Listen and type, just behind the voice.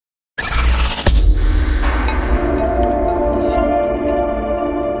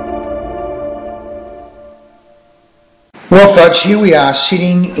Well, folks, here we are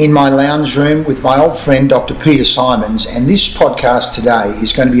sitting in my lounge room with my old friend Dr. Peter Symons, and this podcast today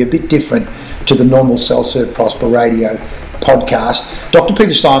is going to be a bit different to the normal Sell, Serve, Prosper radio podcast. Dr.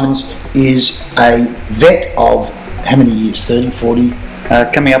 Peter Symons is a vet of how many years? 30, 40?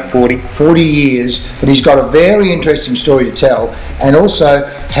 Coming up 40. 40 years, but he's got a very interesting story to tell, and also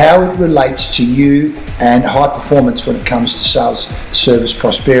how it relates to you and high performance when it comes to sales, service,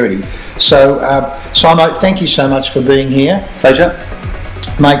 prosperity. So, Simo, thank you so much for being here. Pleasure.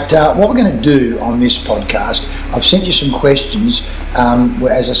 Mate, what we're going to do on this podcast, I've sent you some questions.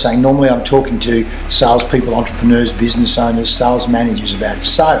 Where, as I say, normally I'm talking to salespeople, entrepreneurs, business owners, sales managers about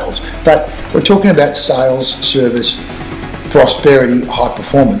sales, but we're talking about sales, service, prosperity, high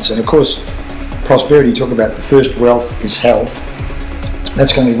performance. And of course, prosperity, talk about the first wealth is health.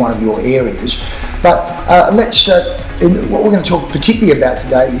 That's going to be one of your areas. But what we're going to talk particularly about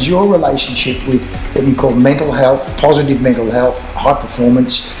today is your relationship with what you call mental health, positive mental health, high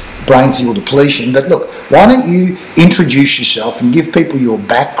performance, brain fuel depletion. But look, why don't you introduce yourself and give people your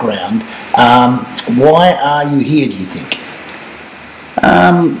background? Why are you here, do you think?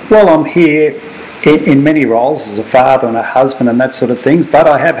 Well, I'm here in many roles as a father and a husband and that sort of things, but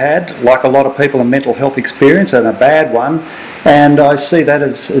I have had, like a lot of people, a mental health experience, and a bad one, and I see that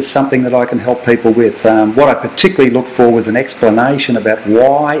as something that I can help people with. What I particularly looked for was an explanation about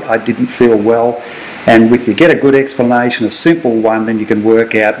why I didn't feel well, and if you get a good explanation, a simple one, then you can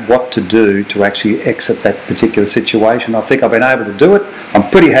work out what to do to actually exit that particular situation. I think I've been able to do it. I'm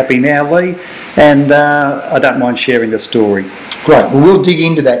pretty happy now, Leigh, and I don't mind sharing the story. Great. Well, we'll dig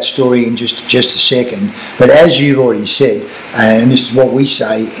into that story in just a second. But as you've already said, and this is what we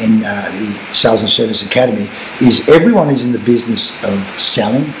say in the Sales and Service Academy, is everyone is in the business of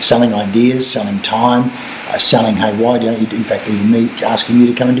selling ideas, selling time, selling, hey, why don't you, in fact, even me asking you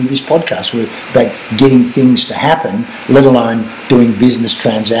to come and do this podcast. We're about getting things to happen, let alone doing business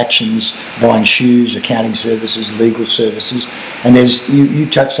transactions, buying shoes, accounting services, legal services. And as you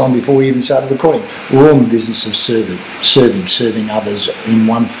touched on before we even started recording, we're all in the business of serving others in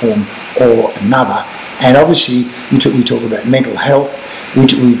one form or another. And obviously, we talk about mental health,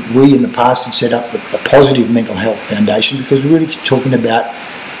 which we in the past had set up the Positive Mental Health Foundation, because we're really talking about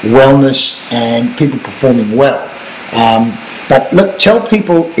wellness and people performing well. But look, tell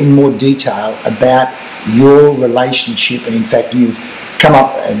people in more detail about your relationship, and in fact you've come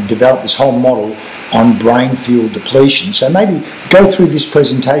up and developed this whole model on brain fuel depletion. So maybe go through this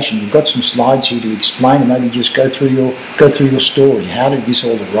presentation. You've got some slides here to explain, and maybe just go through your story. How did this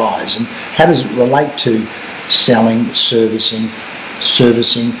all arise, and how does it relate to selling, servicing,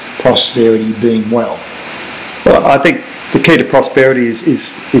 prosperity, being well? Well, I think the key to prosperity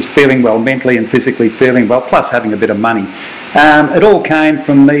is feeling well, mentally and physically feeling well, plus having a bit of money. It all came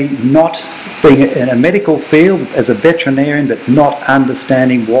from me not being in a medical field as a veterinarian, but not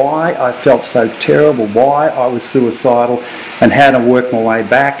understanding why I felt so terrible, why I was suicidal, and how to work my way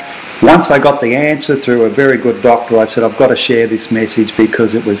back. Once I got the answer through a very good doctor, I said, I've got to share this message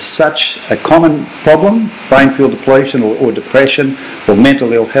because it was such a common problem, brain fuel depletion or depression or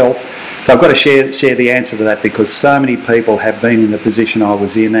mental ill health. So I've got to share the answer to that, because so many people have been in the position I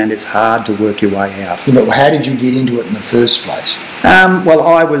was in, and it's hard to work your way out. But how did you get into it in the first place? Well,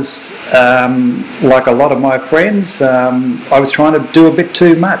 I was, like a lot of my friends, I was trying to do a bit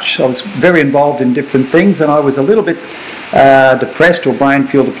too much. I was very involved in different things, and I was a little bit depressed or brain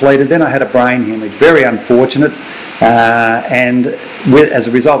fuel depleted. Then I had a brain hemorrhage, very unfortunate. And as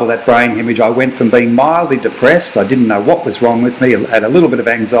a result of that brain hemorrhage, I went from being mildly depressed, I didn't know what was wrong with me, I had a little bit of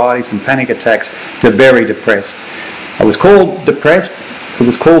anxiety, some panic attacks, to very depressed. I was called depressed, it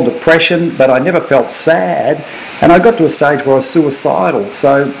was called depression, but I never felt sad, and I got to a stage where I was suicidal.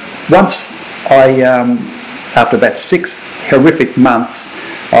 So once after about 6 horrific months,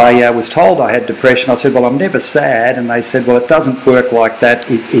 I was told I had depression. I said, well, I'm never sad. And they said, well, it doesn't work like that.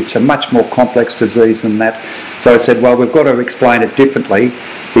 It's a much more complex disease than that. So I said, well, we've got to explain it differently,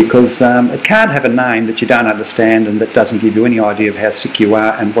 because it can't have a name that you don't understand and that doesn't give you any idea of how sick you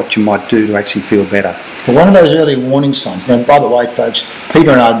are and what you might do to actually feel better. Well, one of those early warning signs. Now, by the way, folks,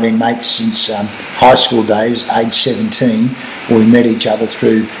 Peter and I have been mates since high school days, age 17, where we met each other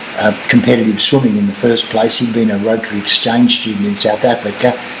through competitive swimming in the first place. He'd been a Rotary exchange student in South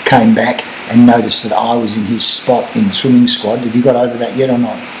Africa, came back and noticed that I was in his spot in the swimming squad. Have you got over that yet or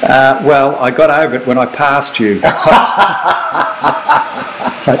not? Well, I got over it when I passed you.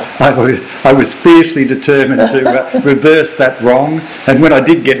 I was fiercely determined to reverse that wrong, and when I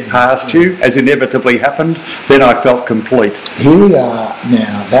did get past you, as inevitably happened, then I felt complete. Here we are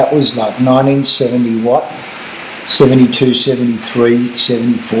now. That was like 1970 what? 72, 73,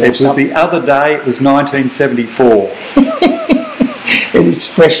 74. It was the other day, it was 1974. It is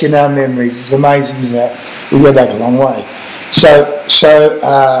fresh in our memories. It's amazing, isn't it? We go back a long way. So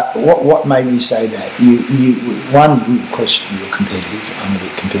what made me say that? Of course, you're competitive. I'm a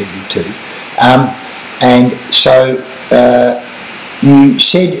bit competitive too. And so you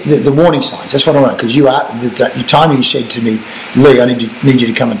said the warning signs. That's what I want, because the time you said to me, Leigh, I need you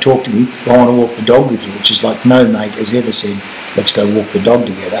to come and talk to me. I want to walk the dog with you, which is like no mate has ever said, let's go walk the dog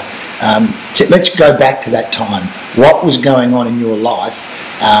together. So let's go back to that time. What was going on in your life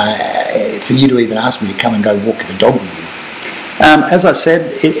for you to even ask me to come and go walk the dog with you? As I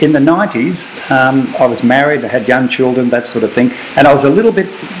said, in the 90s, I was married, I had young children, that sort of thing, and I was a little bit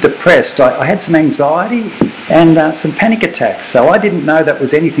depressed. I had some anxiety and some panic attacks, so I didn't know that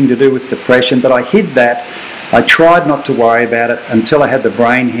was anything to do with depression, but I hid that. I tried not to worry about it until I had the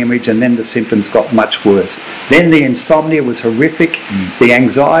brain hemorrhage, and then the symptoms got much worse. Then the insomnia was horrific, the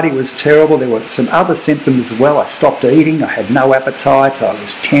anxiety was terrible, there were some other symptoms as well. I stopped eating, I had no appetite, I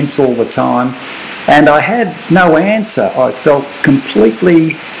was tense all the time. And I had no answer. I felt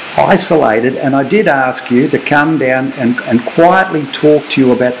completely isolated, and I did ask you to come down and quietly talk to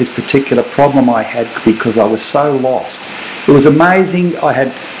you about this particular problem I had, because I was so lost. It was amazing.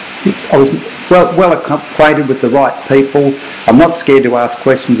 I was well acquainted with the right people. I'm not scared to ask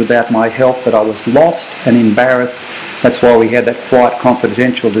questions about my health, but I was lost and embarrassed. That's why we had that quiet,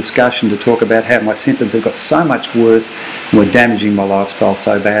 confidential discussion to talk about how my symptoms had got so much worse and were damaging my lifestyle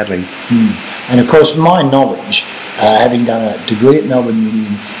so badly. And of course, my knowledge, having done a degree at Melbourne Uni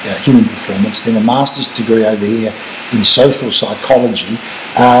in human performance, then a master's degree over here in social psychology,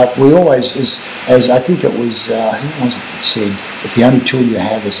 we always, as I think it was, who was it that said, if the only tool you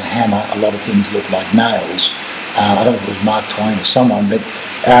have is a hammer, a lot of things look like nails. I don't know if it was Mark Twain or someone, but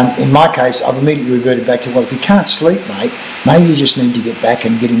in my case, I've immediately reverted back to, well, if you can't sleep, mate, maybe you just need to get back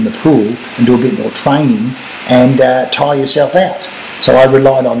and get in the pool and do a bit more training and tire yourself out. So I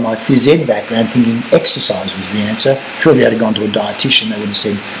relied on my phys ed background, thinking exercise was the answer. Sure, if you had gone to a dietitian, they would have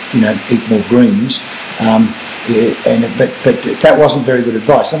said, eat more greens. But that wasn't very good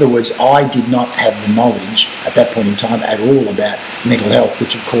advice. In other words, I did not have the knowledge at that point in time at all about mental health,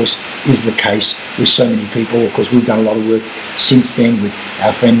 which of course is the case with so many people. Of course, we've done a lot of work since then with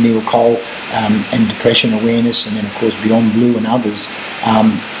our friend Neil Cole and depression awareness, and then of course Beyond Blue and others.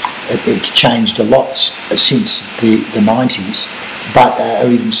 It's changed a lot since the 90s. But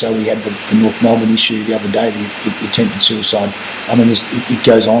even so, we had the North Melbourne issue the other day, the attempted suicide. I mean, it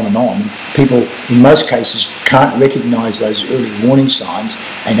goes on and on. People, in most cases, can't recognise those early warning signs.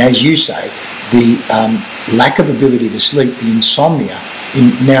 And as you say, the lack of ability to sleep, the insomnia,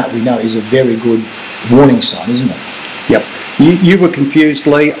 now we know is a very good warning sign, isn't it? Yep. You were confused,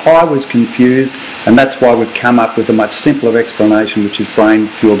 Leigh. I was confused, and that's why we've come up with a much simpler explanation, which is brain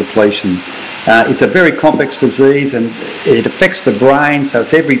fuel depletion. It's a very complex disease, and it affects the brain, so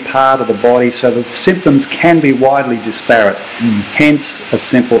it's every part of the body, so the symptoms can be widely disparate. Hence a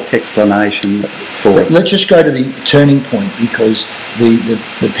simple explanation for it. Let's just go to the turning point, because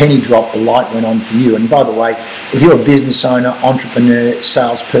the penny dropped, the light went on for you. And by the way, if you're a business owner, entrepreneur,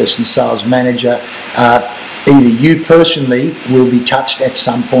 salesperson, sales manager, either you personally will be touched at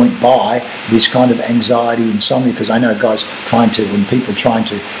some point by this kind of anxiety, insomnia, because I know guys people trying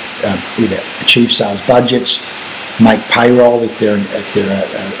to either achieve sales budgets, make payroll if they're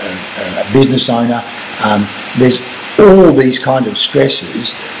a business owner. There's all these kind of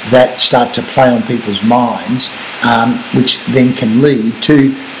stresses that start to play on people's minds, which then can lead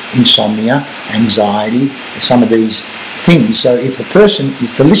to insomnia, anxiety, some of these things. So if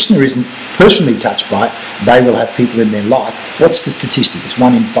the listener isn't personally touched by it, they will have people in their life. What's the statistic? It's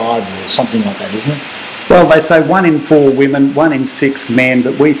 1 in 5 or something like that, isn't it? Well, they say 1 in 4 women, 1 in 6 men,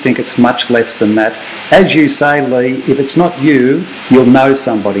 but we think it's much less than that. As you say, Leigh, if it's not you, you'll know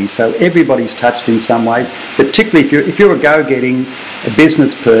somebody. So everybody's touched in some ways, particularly if you're a go-getting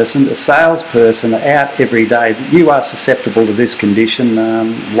business person, a salesperson out every day, you are susceptible to this condition,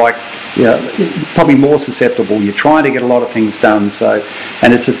 probably more susceptible. You're trying to get a lot of things done,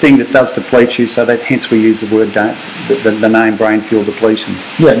 and it's a thing that does deplete you, so that hence we use the word, the name brain fuel depletion.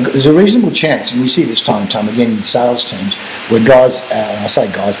 Yeah, there's a reasonable chance, and we see this time and time again in sales teams, where guys, and I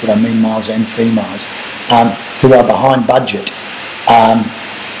say guys, but I mean males and females, who are behind budget,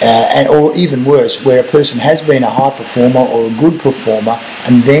 or even worse, where a person has been a high performer or a good performer,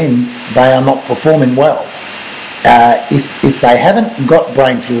 and then they are not performing well. If they haven't got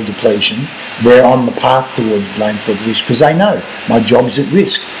brain fuel depletion, they're on the path towards brain fuel depletion, because they know my job's at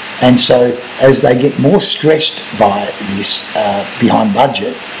risk. And so as they get more stressed by this behind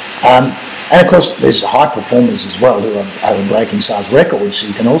budget, And of course, there's high performers as well who are breaking sales records,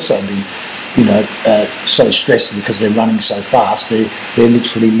 who can also be, so stressed because they're running so fast. They're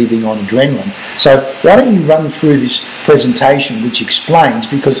literally living on adrenaline. So why don't you run through this presentation, which explains,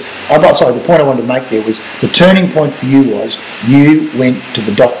 because, the point I wanted to make there was the turning point for you was you went to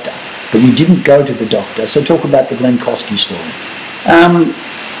the doctor, but you didn't go to the doctor. So talk about the Glenn Kosky story.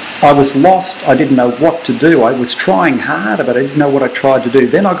 I was lost. I didn't know what to do. I was trying harder, but I didn't know what I tried to do.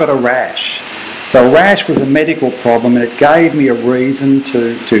 Then I got a rash. So a rash was a medical problem, and it gave me a reason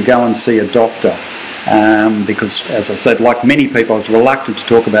to go and see a doctor. Because, as I said, like many people, I was reluctant to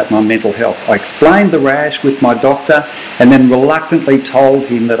talk about my mental health. I explained the rash with my doctor and then reluctantly told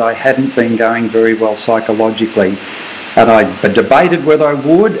him that I hadn't been going very well psychologically. And I debated whether I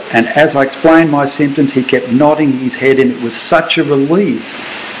would, and as I explained my symptoms, he kept nodding his head, and it was such a relief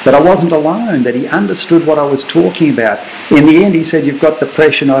that I wasn't alone, that he understood what I was talking about. In the end, he said, "You've got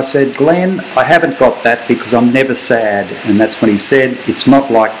depression." I said, "Glenn, I haven't got that because I'm never sad." And that's when he said, "It's not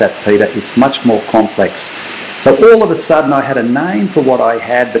like that, Peter. It's much more complex." So all of a sudden, I had a name for what I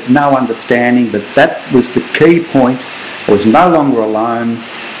had, but no understanding. But that was the key point. I was no longer alone.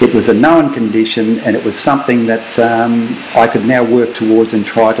 It was a known condition, and it was something that I could now work towards and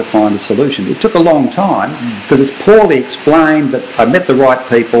try to find a solution. It took a long time because it's poorly explained, but I met the right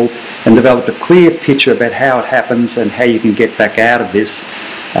people and developed a clear picture about how it happens and how you can get back out of this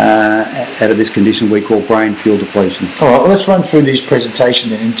condition we call brain fuel depletion. All right, well, let's run through this presentation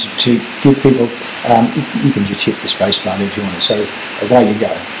then to give people, you can just hit the space bar if you want to, so away you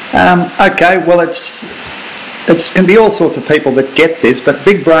go. Okay, well, it can be all sorts of people that get this, but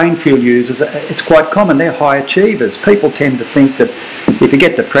big brain fuel users, it's quite common. They're high achievers. People tend to think that if you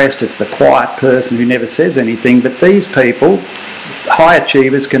get depressed, it's the quiet person who never says anything, but these people, high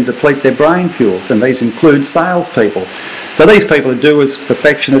achievers, can deplete their brain fuels, and these include salespeople. So these people are doers,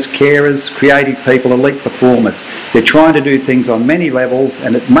 perfectionists, carers, creative people, elite performers. They're trying to do things on many levels,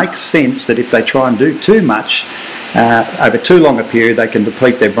 and it makes sense that if they try and do too much, over too long a period, they can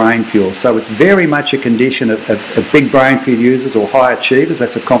deplete their brain fuels. So it's very much a condition of big brain fuel users or high achievers.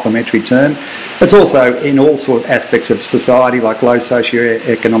 That's a complimentary term. It's also in all sorts of aspects of society, like low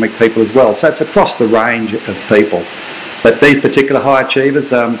socioeconomic people as well. So it's across the range of people. But these particular high achievers,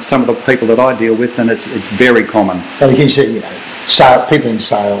 some of the people that I deal with, and it's very common. Well, you see, people in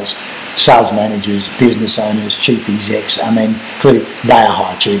sales managers, business owners, chief execs, clearly they are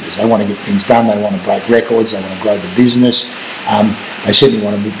high achievers. They want to get things done, they want to break records, they want to grow the business, they certainly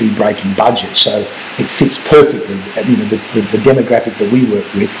want to be breaking budgets. So it fits perfectly. The demographic that we work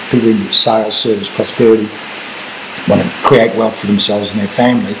with, people in sales, service, prosperity, want to create wealth for themselves and their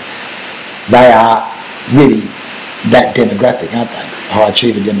family, they are really that demographic, aren't they? High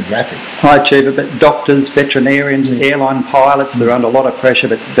achiever demographic. High achiever, but doctors, veterinarians, airline pilots, they're under a lot of pressure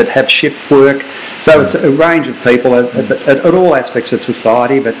that have shift work. So it's a range of people at all aspects of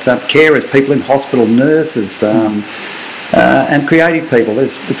society, but carers, people in hospital, nurses, and creative people.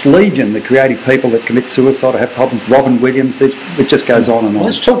 It's legion, the creative people that commit suicide or have problems. Robin Williams, it just goes on and on.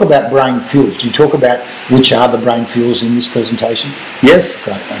 Let's talk about brain fuels. Do you talk about which are the brain fuels in this presentation? Yes.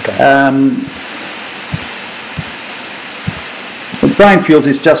 Great, okay. Brain fuels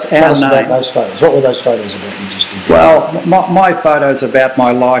is just our name. Tell us about those photos. What were those photos about you just did? Well, my photos about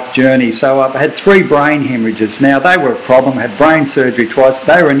my life journey. So I've had 3 brain hemorrhages. Now, they were a problem. I had brain surgery twice.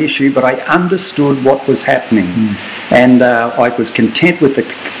 They were an issue, but I understood what was happening. And I was content with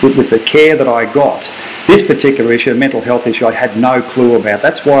the care that I got. This particular issue, a mental health issue, I had no clue about.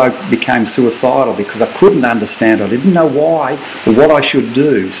 That's why I became suicidal, because I couldn't understand it. I didn't know why or what I should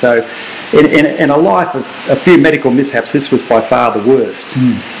do. So in a life of a few medical mishaps, this was by far the worst.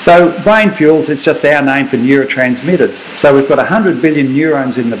 So brain fuels is just our name for neurotransmitters. So we've got 100 billion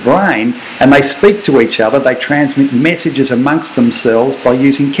neurons in the brain, and they speak to each other. They transmit messages amongst themselves by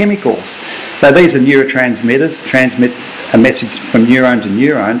using chemicals. So these are neurotransmitters, transmit a message from neuron to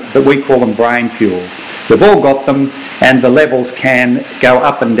neuron, but we call them brain fuels. We've all got them, and the levels can go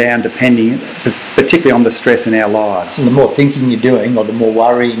up and down depending, particularly on the stress in our lives. And the more thinking you're doing, or the more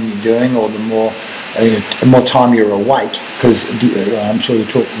worrying you're doing, or the more time you're awake, because I'm sure you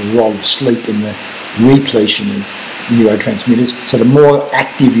talk the role of sleep in the repletion of neurotransmitters. So the more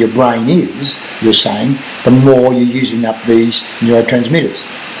active your brain is, you're saying, the more you're using up these neurotransmitters.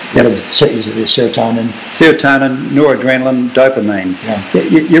 What is it? Serotonin? Serotonin, noradrenaline, dopamine. Yeah.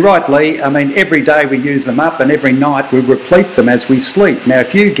 You're right, Leigh. Every day we use them up, and every night we replete them as we sleep. Now,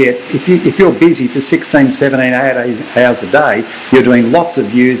 if you're busy for 16, 17, 18 hours a day, you're doing lots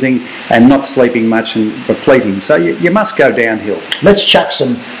of using and not sleeping much and repleting. So you must go downhill. Let's chuck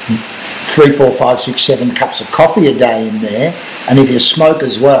some 3, 4, 5, 6, 7 cups of coffee a day in there, and if you smoke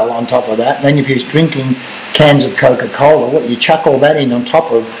as well on top of that, then if you're drinking cans of Coca-Cola, what you chuck all that in on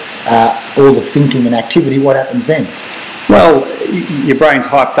top of all the thinking and activity, what happens then? Well, your brain's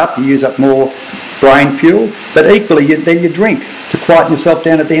hyped up, you use up more brain fuel, but equally then you drink to quieten yourself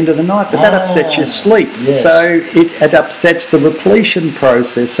down at the end of the night, but that upsets your sleep. Yes. So it upsets the repletion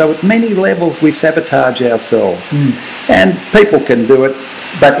process. So at many levels we sabotage ourselves. And people can do it,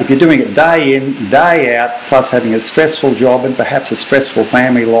 but if you're doing it day in, day out, plus having a stressful job and perhaps a stressful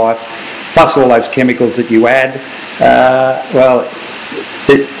family life, plus all those chemicals that you add,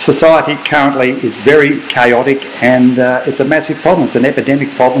 the society currently is very chaotic, and it's a massive problem. It's an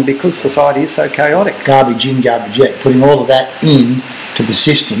epidemic problem because society is so chaotic. Garbage in, garbage out, putting all of that in to the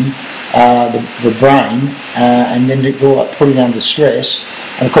system, the brain, and then putting it under stress.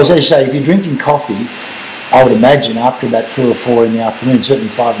 And of course, as you say, if you're drinking coffee, I would imagine after about 3 or 4 in the afternoon, certainly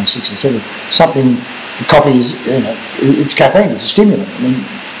 5 and 6 and 7, coffee is, it's caffeine, it's a stimulant. I mean,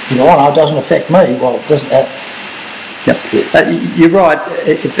 if you go, it doesn't affect me. Well, it doesn't. You're right.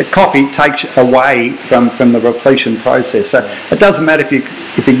 The coffee takes away from the repletion process. So it doesn't matter if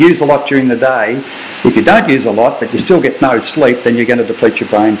you use a lot during the day. If you don't use a lot, but you still get no sleep, then you're going to deplete your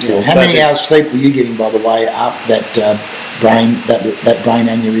brain fuel. How many hours sleep were you getting, by the way, after that brain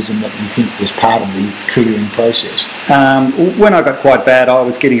aneurysm that you think was part of the triggering process? When I got quite bad, I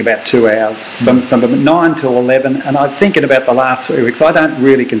was getting about 2 hours from 9 till 11, and I'm thinking about the last 3 weeks. I don't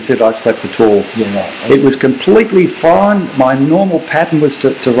really consider I slept at all. Yeah, right. It was completely fine. My normal pattern was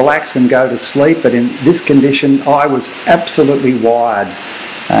to relax and go to sleep, but in this condition, I was absolutely wired.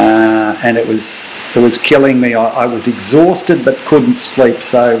 And it was killing me. I was exhausted but couldn't sleep,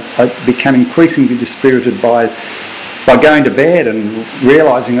 so I became increasingly dispirited by going to bed and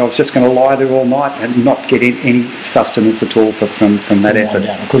realising I was just going to lie there all night and not get any sustenance at all from that effort.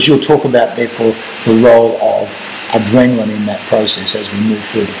 Of course, you'll talk about therefore the role of adrenaline in that process as we move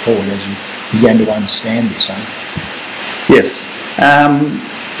further forward, as you begin to understand this. Yes.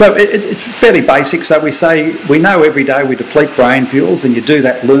 So it's fairly basic. So we know every day we deplete brain fuels, and you do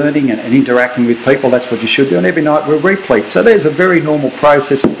that learning and interacting with people. That's what you should do. And every night we replete. So there's a very normal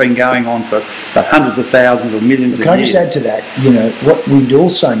process that's been going on for hundreds of thousands or millions of years. Can I just add to that? What we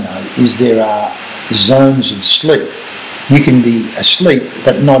also know is there are zones of sleep. You can be asleep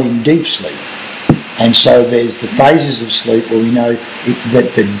but not in deep sleep. And so there's the phases of sleep where we know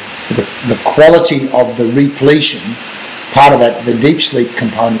that the quality of the repletion, part of that, the deep sleep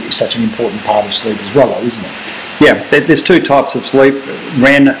component is such an important part of sleep as well, though, isn't it? Yeah, there's 2 types of sleep,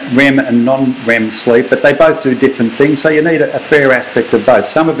 REM and non-REM sleep, but they both do different things, so you need a fair aspect of both.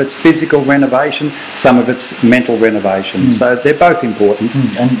 Some of it's physical renovation, some of it's mental renovation, so they're both important.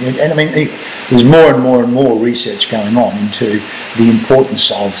 And I mean, there's more and more research going on into the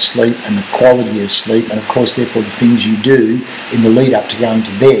importance of sleep and the quality of sleep, and of course, therefore, the things you do in the lead up to going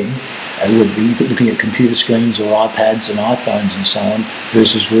to bed. Would be looking at computer screens or iPads and iPhones and so on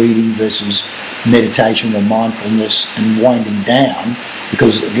versus reading versus meditation or mindfulness and winding down,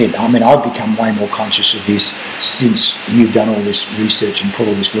 because again, I mean, I've become way more conscious of this since you've done all this research and put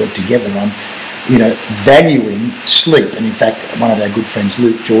all this work together on, valuing sleep. And in fact, one of our good friends,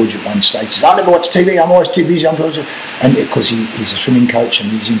 Luke George, at one stage said, I never watch TV, I'm always too busy, and because he's a swimming coach and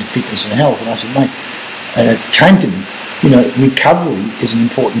he's into fitness and health, and I said, mate, and it came to me, recovery is an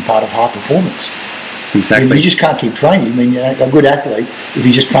important part of high performance. Exactly. You just can't keep training. I mean, a good athlete, if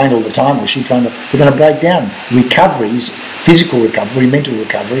you just train all the time or she trained, they're going to break down. Recovery is physical recovery, mental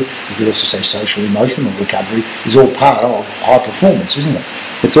recovery, you could also say social, emotional recovery, is all part of high performance, isn't it?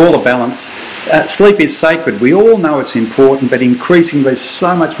 It's all a balance. Sleep is sacred. We all know it's important, but increasingly there's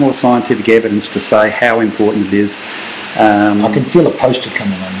so much more scientific evidence to say how important it is. I can feel a poster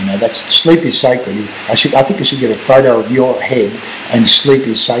coming on. That's sleep is sacred. I think I should get a photo of your head and sleep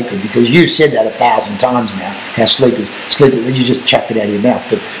is sacred, because you've said that 1,000 times now. How sleep is you just chucked it out of your mouth.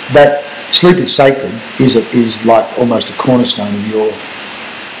 But that sleep is sacred is like almost a cornerstone of your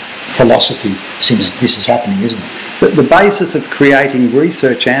philosophy since this is happening, isn't it? The basis of creating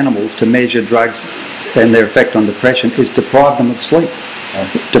research animals to measure drugs and their effect on depression is deprive them of sleep.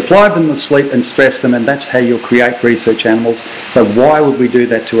 Deprive them of sleep and stress them, and that's how you'll create research animals. So why would we do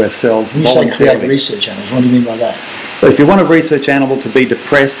that to ourselves when voluntarily? You say create research animals, what do you mean by that? But if you want a research animal to be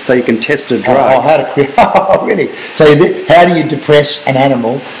depressed so you can test a drug... how to create... Oh, really? So how do you depress an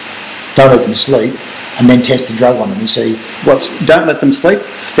animal, don't let them sleep, and then test the drug on them? You see... Don't let them sleep,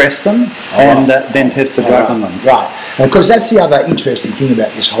 stress them, then test the drug on them. Right. And of course, that's the other interesting thing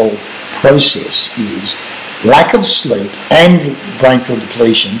about this whole process is lack of sleep and brain fuel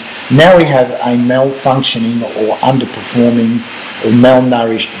depletion. Now we have a malfunctioning or underperforming or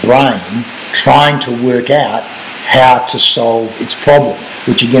malnourished brain trying to work out how to solve its problem,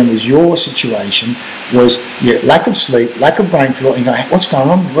 which again was your situation, was your lack of sleep, lack of brain fuel, and you go, hey, what's going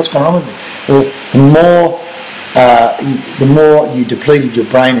on with me? What's going on with me? Well, the more you depleted your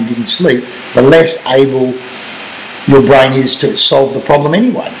brain and didn't sleep, the less able your brain is to solve the problem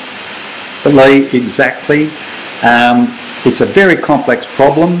anyway. But Leigh, exactly. It's a very complex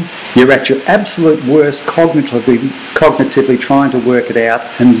problem. You're at your absolute worst cognitively trying to work it out,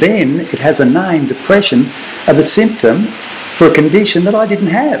 and then it has a name, depression, of a symptom for a condition that I didn't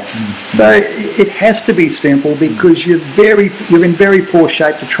have. Mm-hmm. So it has to be simple, because you're in very poor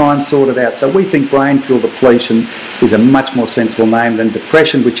shape to try and sort it out. So we think brain fuel depletion is a much more sensible name than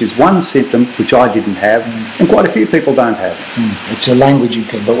depression, which is one symptom which I didn't have, and quite a few people don't have. It's a language you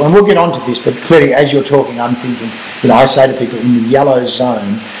can, but when we'll get on to this, but clearly as you're talking, I'm thinking, I say to people, in the yellow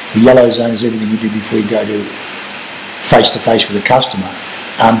zone is everything you do before you go to face-to-face with a customer.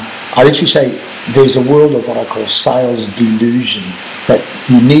 I literally say there's a world of what I call sales delusion, that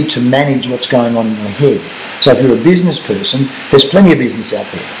you need to manage what's going on in your head. So if you're a business person, there's plenty of business out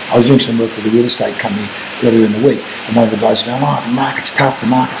there. I was doing some work with a real estate company earlier in the week, and one of the guys was going, the market's tough.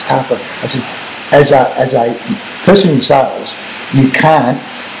 I said, as a person in sales, you can't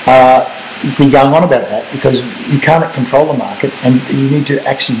be going on about that, because you can't control the market, and you need to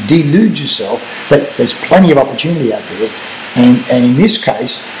actually delude yourself that there's plenty of opportunity out there. And in this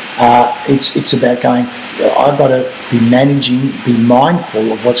case, it's about going, I've got to be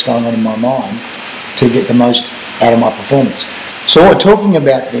mindful of what's going on in my mind to get the most out of my performance. So what we're talking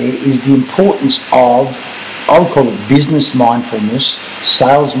about there is the importance of, I would call it business mindfulness,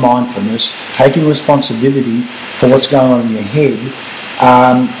 sales mindfulness, taking responsibility for what's going on in your head,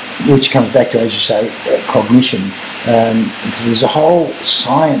 which comes back to, as you say, cognition. There's a whole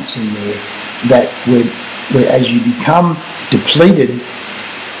science in there that where as you become depleted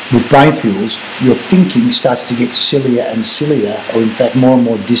with brain fuels, your thinking starts to get sillier and sillier, or in fact more and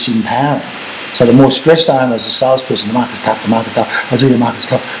more disempowering. So the more stressed I am as a salesperson, the market's tough, I do, the market's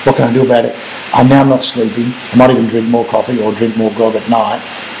tough, what can I do about it? I'm not sleeping, I might even drink more coffee or drink more grog at night,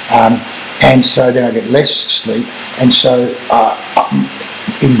 and so then I get less sleep, and so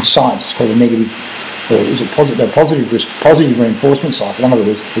in science it's called a negative, or is it positive reinforcement cycle. In other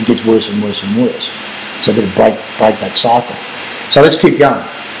words, it gets worse and worse and worse. So we've got to break that cycle. So let's keep going.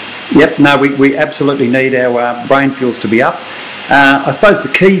 Yep, no, we absolutely need our brain fuels to be up. I suppose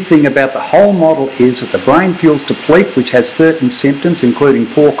the key thing about the whole model is that the brain fuels deplete, which has certain symptoms, including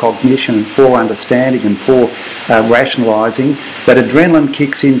poor cognition and poor understanding and poor rationalising, that adrenaline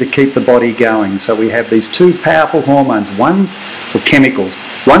kicks in to keep the body going. So we have these two powerful hormones, one's or chemicals.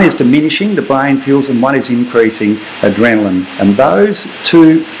 One is diminishing the brain fuels and one is increasing adrenaline. And those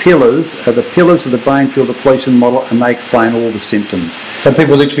two pillars are the pillars of the brain fuel depletion model, and they explain all the symptoms. So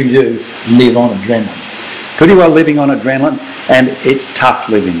people literally do live on adrenaline. Pretty well living on adrenaline, and it's tough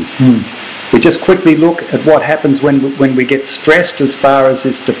living. We just quickly look at what happens when we get stressed as far as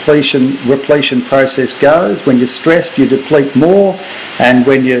this repletion process goes. When you're stressed, you deplete more, and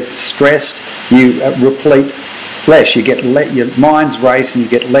when you're stressed, you replete less. Your mind's racing, you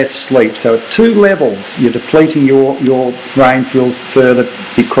get less sleep. So at two levels, you're depleting your brain fuels further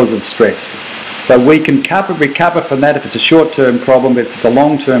because of stress. So we can recover from that if it's a short-term problem, but if it's a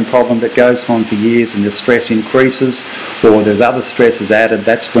long-term problem that goes on for years and the stress increases, or there's other stresses added,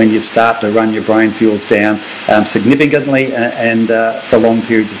 that's when you start to run your brain fuels down significantly and for long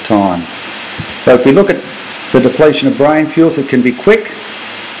periods of time. So if we look at the depletion of brain fuels, it can be quick,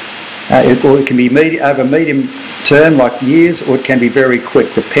 or it can be over medium term, like years, or it can be very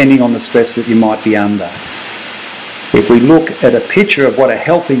quick, depending on the stress that you might be under. If we look at a picture of what a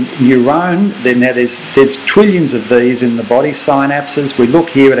healthy neurone, then there's trillions of these in the body, synapses. We look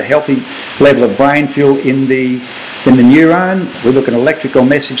here at a healthy level of brain fuel in the neurone. We look at an electrical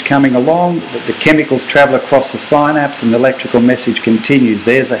message coming along. The chemicals travel across the synapse and the electrical message continues.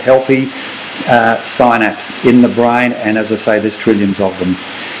 There's a healthy synapse in the brain, and as I say, there's trillions of them.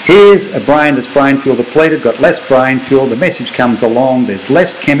 Here's a brain that's brain fuel depleted, got less brain fuel, the message comes along, there's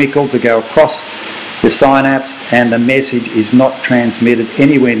less chemical to go across the synapse, and the message is not transmitted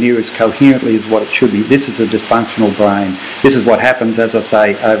anywhere near as coherently as what it should be. This is a dysfunctional brain. This is what happens, as I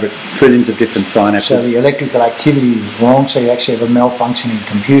say, over trillions of different synapses. So the electrical activity is wrong, so you actually have a malfunctioning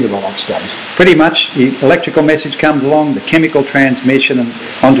computer by that stage. Pretty much. The electrical message comes along, the chemical transmission and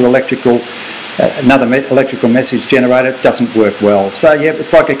onto another electrical message generator doesn't work well. So yeah,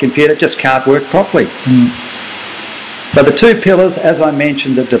 it's like a computer, it just can't work properly. So the two pillars, as I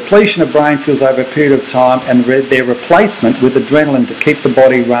mentioned, the depletion of brain fuels over a period of time and their replacement with adrenaline to keep the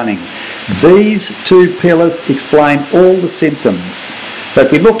body running. These two pillars explain all the symptoms. So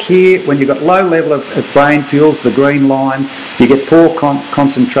if we look here, when you've got low level of brain fuels, the green line, you get poor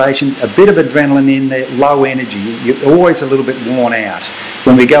concentration, a bit of adrenaline in there, low energy. You're always a little bit worn out.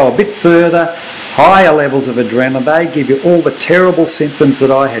 When we go a bit further, higher levels of adrenaline, they give you all the terrible symptoms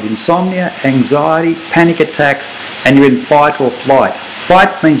that I had: insomnia, anxiety, panic attacks, and you're in fight or flight.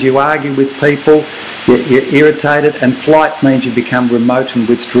 Fight means you argue with people, you're irritated, and flight means you become remote and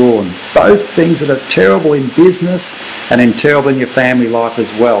withdrawn. Both things that are terrible in business and terrible in your family life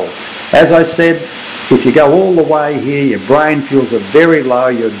as well. As I said, if you go all the way here, your brain fuels are very low,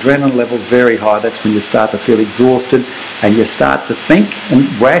 your adrenaline levels very high. That's when you start to feel exhausted and you start to think and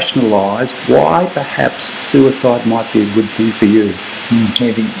rationalise why perhaps suicide might be a good thing for you. So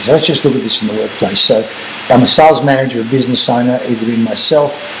let's just look at this in the workplace. So I'm a sales manager, a business owner, either in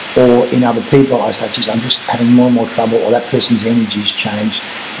myself or in other people. I start I'm just having more and more trouble, or that person's energy's changed.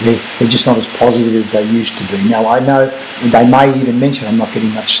 They're just not as positive as they used to be. Now I know they may even mention I'm not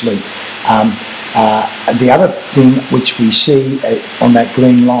getting much sleep. The other thing which we see on that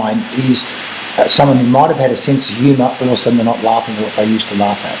green line is someone who might have had a sense of humour, all of a sudden they're not laughing at what they used to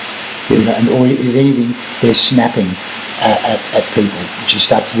laugh at. You know, and or if anything, they're snapping at people, which you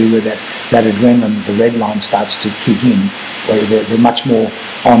start to do where that adrenaline, the red line, starts to kick in, where they're much more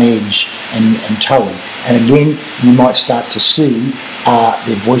on edge and toey. And again, you might start to see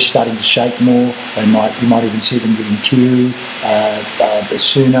their voice starting to shake more. You might even see them getting teary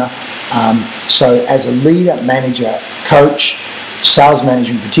sooner. So as a leader, manager, coach, sales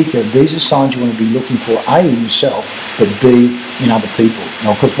manager in particular, these are signs you want to be looking for, A, in yourself, but B, in other people.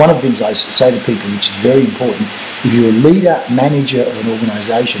 Now, of course, one of the things I say to people, which is very important, if you're a leader, manager of an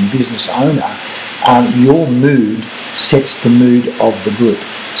organisation, business owner, your mood sets the mood of the group.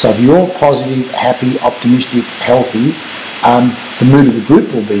 So if you're positive, happy, optimistic, healthy, the mood of the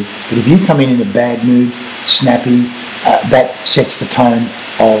group will be. But if you come in a bad mood, snappy, that sets the tone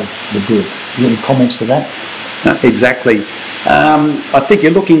of the group. You got any comments to that? No, exactly. I think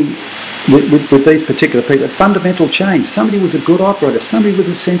you're looking with these particular people at fundamental change. Somebody was a good operator, somebody with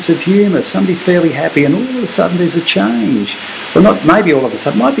a sense of humour, somebody fairly happy, and all of a sudden there's a change. Well, not maybe all of a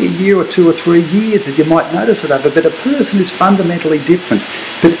sudden, it might be a year or 2 or 3 years that you might notice it over, but a person is fundamentally different,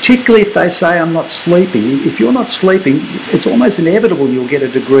 particularly if they say, I'm not sleeping. If you're not sleeping, it's almost inevitable you'll get a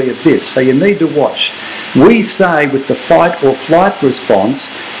degree of this, so you need to watch. We say with the fight or flight response,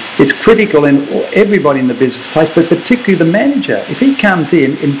 it's critical in everybody in the business place, but particularly the manager. If he comes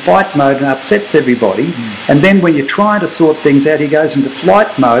in fight mode and upsets everybody, and then when you're trying to sort things out, he goes into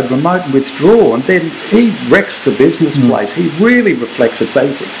flight mode, remote and withdrawn, then he wrecks the business place. He really reflects it. So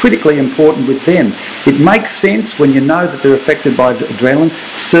it's critically important with them. It makes sense when you know that they're affected by adrenaline.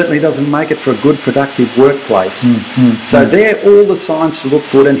 Certainly doesn't make it for a good, productive workplace. So they're all the signs to look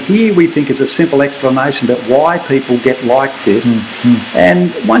for. And here we think is a simple explanation about why people get like this.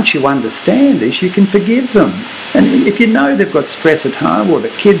 And once you understand this, you can forgive them. And if you know they've got stress at home, or the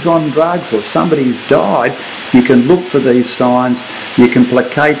kid's on drugs, or somebody's died, you can look for these signs, you can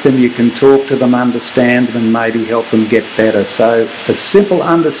placate them, you can talk to them, understand them, and maybe help them get better. So a simple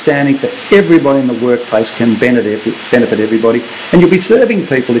understanding for everybody in the workplace can benefit everybody. And you'll be serving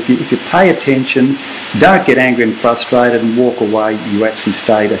people if you pay attention, don't get angry and frustrated and walk away. You actually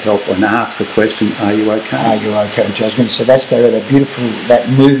stay to help and ask the question, are you okay? Are you okay, which I was going to say, that's that beautiful, that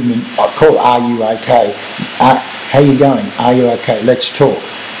movement, I call it, are you okay? How are you going? Are you okay? Let's talk.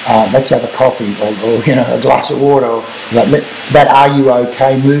 Let's have a coffee or a glass of water. Or that are you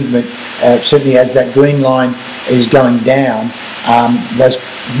okay movement, certainly as that green line is going down, those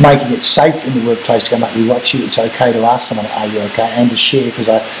making it safe in the workplace to go, mate, we watch you, it's okay to ask someone, are you okay? And to share, because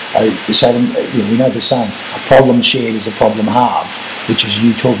I say to them, we know the saying, a problem shared is a problem halved, which is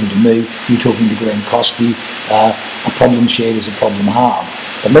you talking to me, you talking to Glenn Kosky, a problem shared is a problem halved.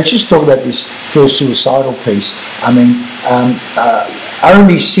 But let's just talk about this feel suicidal piece. I mean,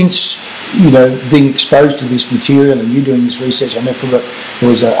 only since being exposed to this material and you doing this research, I remember there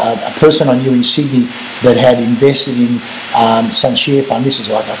was a person I knew in Sydney that had invested in some share fund. This was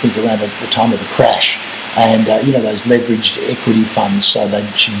like, I think, around the time of the crash, and those leveraged equity funds. So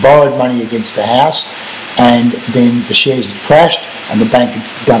she borrowed money against the house, and then the shares had crashed, and the bank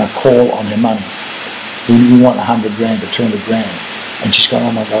had done a call on her money. We want 100 grand or 200 grand. And she's gone,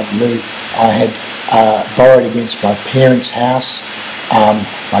 oh my God, Leigh, I had borrowed against my parents' house.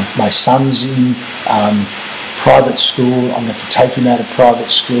 My son's in private school. I'm going to take him out of private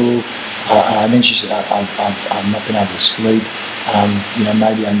school. And then she said, I've not been able to sleep.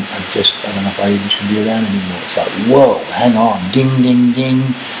 Maybe I don't know if I even should be around anymore. It's like, whoa, hang on, ding, ding, ding.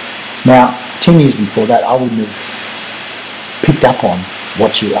 Now, 10 years before that, I wouldn't have picked up on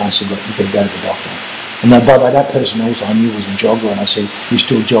What's your answer? You've got to go to the doctor. And then by that person also I knew was a jogger, and I said, "You're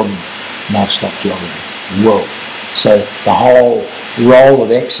still jogging?" "No, I've stopped jogging." Whoa. So the whole role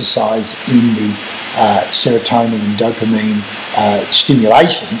of exercise in the serotonin and dopamine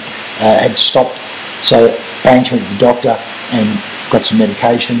stimulation had stopped. So bang, went to the doctor and got some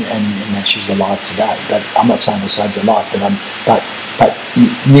medication, and now she's alive today. But I'm not saying I saved her life, but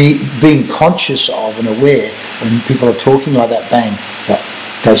me being conscious of and aware when people are talking like that, bang,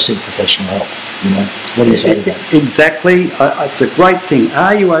 go seek professional help. What do you say to that? Exactly. It's a great thing.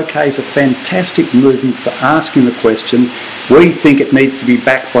 Are you okay is a fantastic movement for asking the question. We think it needs to be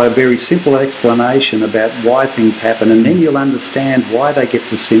backed by a very simple explanation about why things happen, and then you'll understand why they get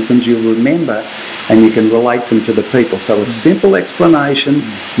the symptoms. You'll remember and you can relate them to the people. So a simple explanation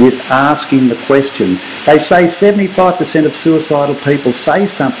with asking the question. They say 75% of suicidal people say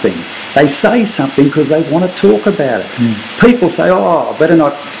something. They say something because they want to talk about it. People say, "Oh, I better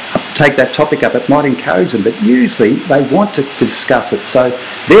not take that topic up, it might encourage them," but usually they want to discuss it. So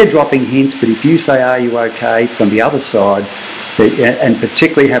they're dropping hints, but if you say, "Are you okay?" from the other side, and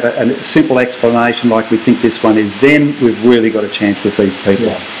particularly have a simple explanation like we think this one is, then we've really got a chance with these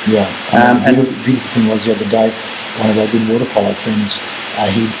people. Yeah. And the beautiful thing was the other day, one of our good water polo friends,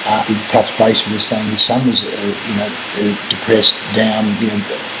 he touched base with us saying his son was, depressed, down,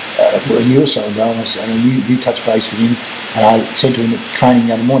 a year or so ago, and you touched base with him, and I said to him at training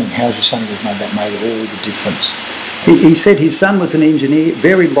the other morning, "How's your son?" He goes, "Mate, that made all the difference." He said his son was an engineer,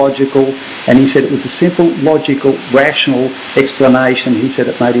 very logical, and he said it was a simple, logical, rational explanation. He said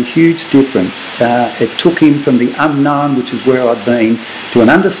it made a huge difference. It took him from the unknown, which is where I'd been, to an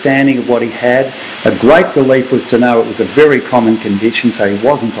understanding of what he had. A great relief was to know it was a very common condition, so he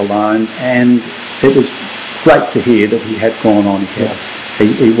wasn't alone, and it was great to hear that he had gone on here.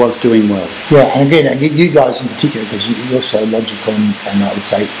 He was doing well. Yeah, and again, you guys in particular, because you're so logical and I would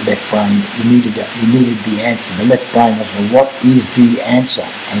say left brain, you needed the answer. The left brain was, well, what is the answer?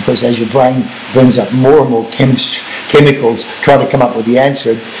 And of course, as your brain burns up more and more chemicals trying to come up with the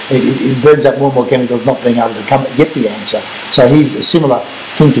answer, it burns up more and more chemicals not being able to get the answer. So he's a similar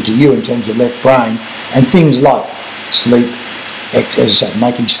thinker to you in terms of left brain, and things like sleep, as I say,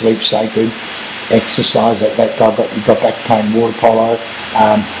 making sleep sacred, exercise. That guy got back to playing water polo,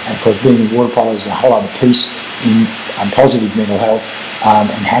 and of course being in water polo is a whole other piece in positive mental health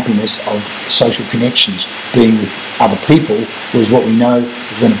and happiness of social connections. Being with other people was what we know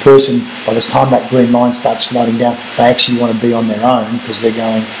is when a person, by the time that green line starts sliding down, they actually want to be on their own because they're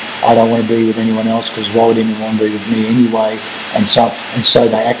going, "I don't want to be with anyone else because why would anyone want to be with me anyway?" And so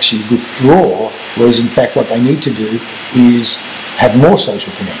they actually withdraw, whereas in fact what they need to do is have more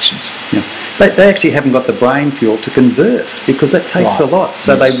social connections. Yeah. They actually haven't got the brain fuel to converse because that takes a lot.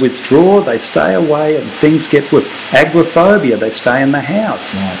 So they withdraw, they stay away, and things get worse. Agoraphobia, they stay in the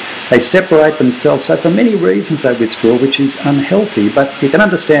house. Right. They separate themselves. So for many reasons they withdraw, which is unhealthy. But you can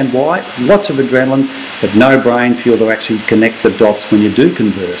understand why. Lots of adrenaline, but no brain fuel to actually connect the dots when you do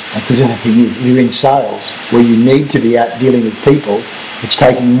converse. Because the other thing is, if you're in sales where you need to be out dealing with people, it's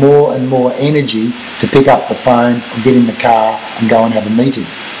taking more and more energy to pick up the phone or get in the car and go and have a meeting.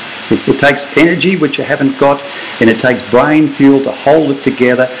 It takes energy which you haven't got, and it takes brain fuel to hold it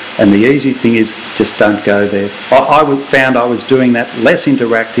together, and the easy thing is just don't go there. I found I was doing that, less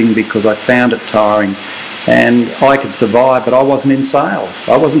interacting because I found it tiring, and I could survive, but I wasn't in sales.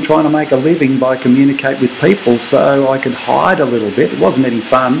 I wasn't trying to make a living by communicate with people, so I could hide a little bit. It wasn't any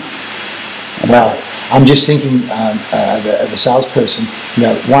fun. Well, I'm just thinking of a salesperson.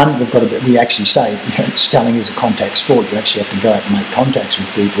 One, they've got to. We actually say, selling is a contact sport. You actually have to go out and make contacts with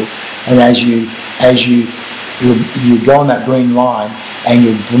people. And as you go on that green line,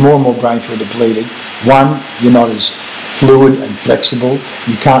 and the more and more brain fuel depleted. One, you're not as fluid and flexible.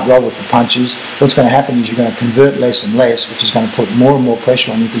 You can't roll with the punches. What's going to happen is you're going to convert less and less, which is going to put more and more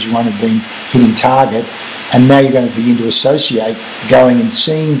pressure on you because you won't have been hitting target. And now you're going to begin to associate going and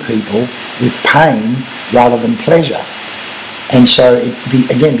seeing people with pain rather than pleasure. And so it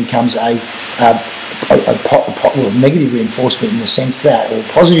becomes a negative reinforcement in the sense that, or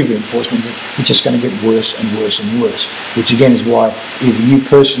positive reinforcement, it's just going to get worse and worse and worse. Which again is why either you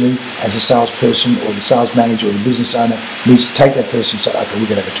personally, as a salesperson, or the sales manager or the business owner, needs to take that person and say, "Okay, we've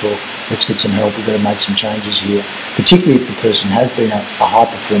got to have a talk. Let's get some help. We've got to make some changes here." Particularly if the person has been a high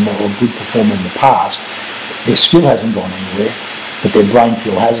performer or a good performer in the past. Their skill hasn't gone anywhere, but their brain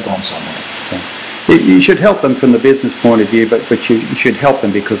fuel has gone somewhere. You should help them from the business point of view, but you should help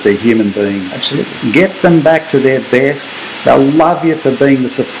them because they're human beings. Absolutely. Get them back to their best. They'll love you for being the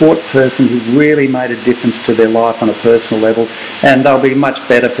support person who really made a difference to their life on a personal level, and they'll be much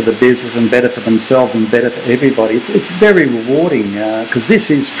better for the business and better for themselves and better for everybody. It's very rewarding because this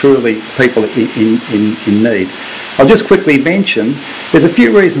is truly people in need. I'll just quickly mention there's a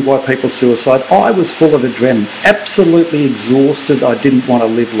few reasons why people suicide. I was full of adrenaline, absolutely exhausted. I didn't want to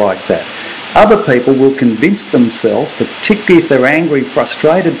live like that. Other people will convince themselves, particularly if they're angry,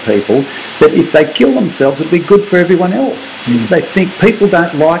 frustrated people, that if they kill themselves, it'll be good for everyone else. They think people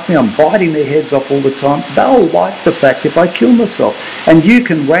don't like me, I'm biting their heads off all the time. They'll like the fact if I kill myself. And you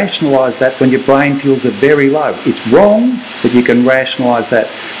can rationalise that when your brain fuels are very low. It's wrong, but you can rationalise that.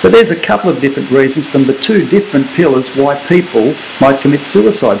 So there's a couple of different reasons from the two different pillars why people might commit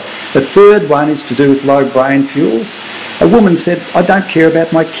suicide. The third one is to do with low brain fuels. A woman said, I don't care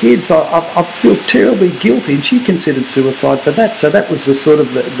about my kids, I feel terribly guilty, and she considered suicide for that. So that was the sort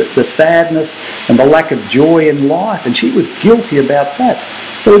of the sadness and the lack of joy in life, and she was guilty about that.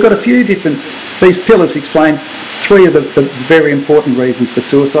 So we've got a few different, these pillars explain three of the very important reasons for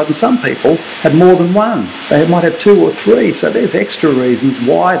suicide, and some people have more than one. They might have two or three, so there's extra reasons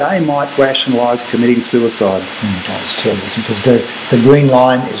why they might rationalise committing suicide. That's true, because the green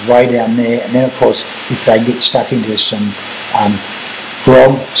line is way down there, and then of course if they get stuck into some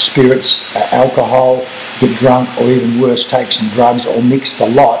grog, spirits, alcohol, get drunk, or even worse, take some drugs or mix the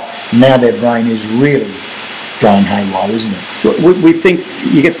lot, now their brain is really going haywire, isn't it? We think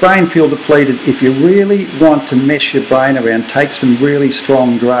you get brain fuel depleted if you really want to mess your brain around. Take some really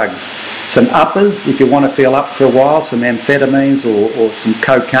strong drugs. Some uppers, if you want to feel up for a while, some amphetamines or some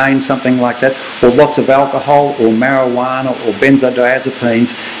cocaine, something like that, or lots of alcohol or marijuana or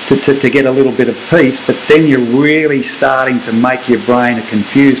benzodiazepines to get a little bit of peace, but then you're really starting to make your brain a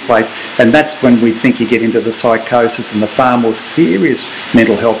confused place, and that's when we think you get into the psychosis and the far more serious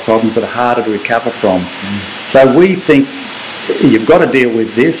mental health problems that are harder to recover from. So we think you've got to deal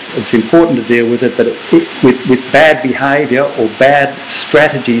with this. It's important to deal with it, but with bad behaviour or bad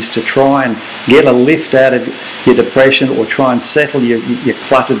strategies to try and get a lift out of your depression or try and settle your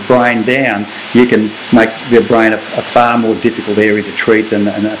cluttered brain down, you can make your brain a far more difficult area to treat and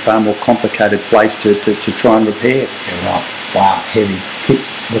a far more complicated place to try and repair. Yeah, right. Wow, heavy.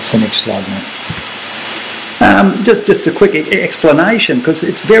 What's the next slide, mate? Just a quick explanation, because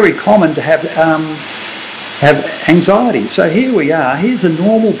it's very common to have anxiety. So here we are, here's a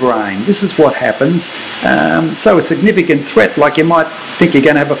normal brain, this is what happens. So a significant threat, like you might think you're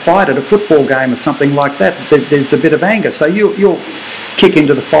going to have a fight at a football game or something like that, there's a bit of anger, so you'll kick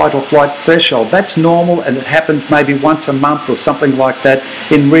into the fight or flight threshold. That's normal, and it happens maybe once a month or something like that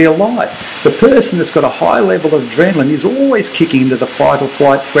in real life. The person that's got a high level of adrenaline is always kicking into the fight or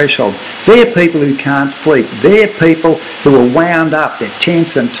flight threshold. They're people who can't sleep. They're people who are wound up. They're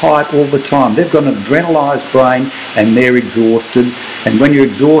tense and tight all the time. They've got an adrenalised brain and they're exhausted. And when you're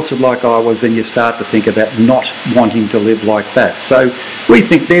exhausted like I was, then you start to think about not wanting to live like that. So we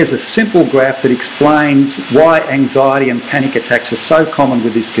think there's a simple graph that explains why anxiety and panic attacks are so common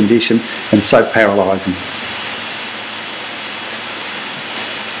with this condition and so paralysing.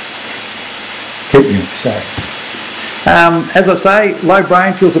 Sorry. As I say, low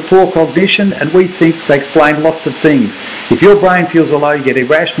brain fuels are poor cognition, and we think they explain lots of things. If your brain fuels are low, you get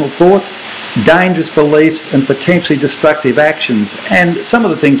irrational thoughts, dangerous beliefs, and potentially destructive actions. And some of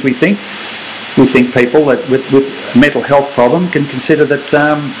the things we think people that with a mental health problem can consider that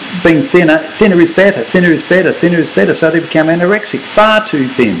being thinner is better, so they become anorexic, far too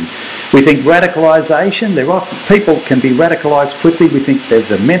thin. We think radicalisation, people can be radicalised quickly. We think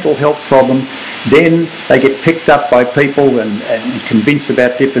there's a mental health problem, then they get picked up by people and convinced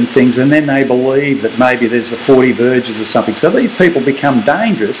about different things, and then they believe that maybe there's the 40 virgins or something. So these people become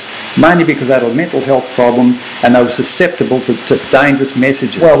dangerous mainly because they had a mental health problem and they were susceptible to dangerous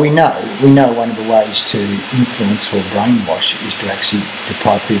messages. Well, we know one of the ways to influence or brainwash is to actually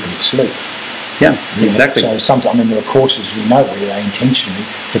deprive people of sleep. Yeah, exactly. So sometimes, there are courses we know where they intentionally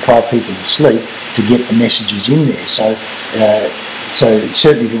deprive people of sleep to get the messages in there. So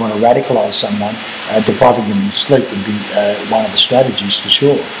certainly if you want to radicalise someone, depriving them of sleep would be one of the strategies for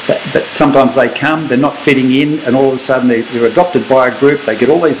sure. But sometimes they're not fitting in, and all of a sudden they're adopted by a group, they get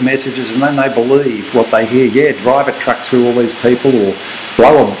all these messages, and then they believe what they hear. Yeah, drive a truck through all these people, or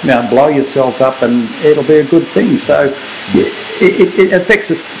blow yourself up and it'll be a good thing. So it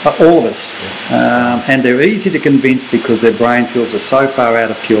affects us, all of us, and they're easy to convince because their brain fuels are so far out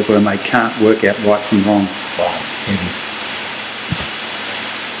of kilter and they can't work out right from wrong. Wow.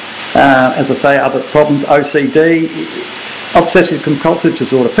 As I say, other problems, OCD. obsessive compulsive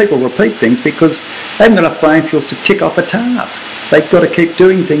disorder, people repeat things because they haven't got enough brain fuels to tick off a task. They've got to keep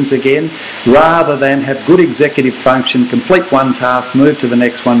doing things again rather than have good executive function, complete one task, move to the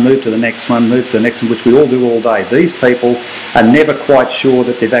next one, move to the next one, move to the next one, which we all do all day. These people are never quite sure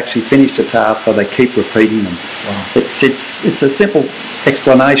that they've actually finished a task, so they keep repeating them. Wow. It's a simple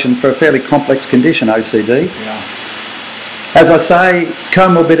explanation for a fairly complex condition, OCD. Yeah. As I say,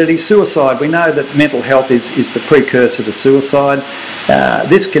 comorbidity, suicide. We know that mental health is the precursor to suicide.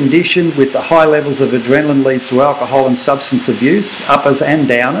 This condition with the high levels of adrenaline leads to alcohol and substance abuse, uppers and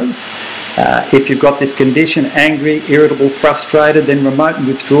downers. If you've got this condition, angry, irritable, frustrated, then remote and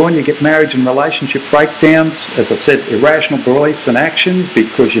withdrawn, you get marriage and relationship breakdowns. As I said, irrational beliefs and actions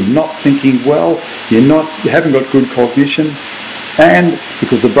because you're not thinking well, you haven't got good cognition, and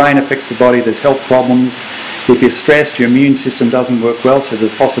because the brain affects the body, there's health problems. If you're stressed, your immune system doesn't work well, so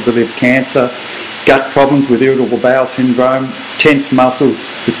there's a possibility of cancer, gut problems with irritable bowel syndrome, tense muscles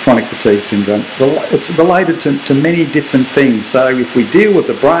with chronic fatigue syndrome. It's related to many different things. So if we deal with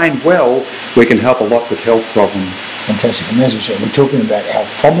the brain well, we can help a lot with health problems. Fantastic. And as I said, we're talking about health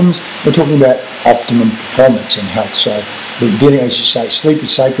problems, we're talking about optimum performance in health. So we're dealing, as you say, sleep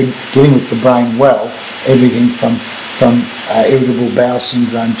is sacred, dealing with the brain well, everything from irritable bowel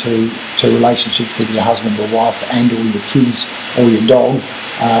syndrome to relationship with your husband or wife and or your kids or your dog,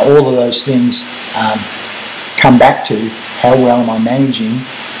 all of those things come back to how well am I managing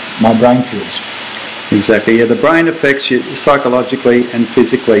my brain fuels. Exactly, yeah, the brain affects you psychologically and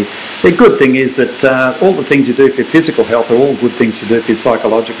physically. The good thing is that all the things you do for your physical health are all good things to do for your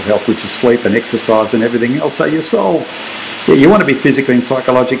psychological health, which is sleep and exercise and everything else. So you want to be physically and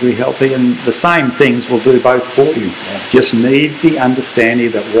psychologically healthy, and the same things will do both for you. Yeah. Just need the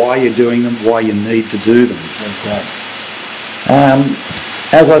understanding that why you're doing them, why you need to do them. Okay.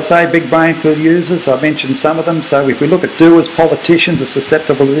 As I say, big brain fuel users, I mentioned some of them. So if we look at doers, politicians are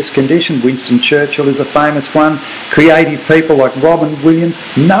susceptible to this condition. Winston Churchill is a famous one. Creative people like Robin Williams.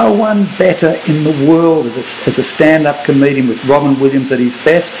 No one better in the world as a stand-up comedian with Robin Williams at his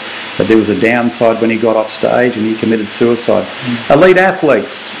best. But there was a downside when he got off stage and he committed suicide. Elite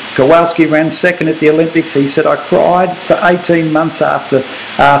athletes. Kowalski ran second at the Olympics. He said, I cried for 18 months after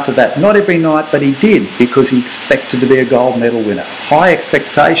that. Not every night, but he did, because he expected to be a gold medal winner. High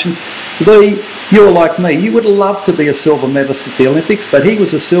expectations. Leigh, you're like me. You would love to be a silver medalist at the Olympics, but he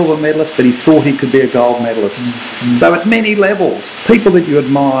was a silver medalist, but he thought he could be a gold medalist. Mm-hmm. So at many levels, people that you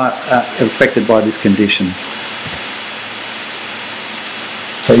admire are affected by this condition.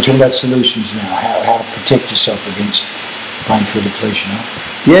 So you're talking about solutions now, how to protect yourself against brain fuel depletion, huh?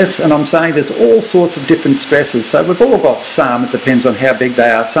 Yes, and I'm saying there's all sorts of different stresses. So we've all got some, it depends on how big they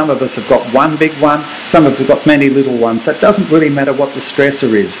are. Some of us have got one big one, some of us have got many little ones. So it doesn't really matter what the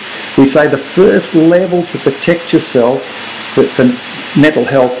stressor is. We say the first level to protect yourself for mental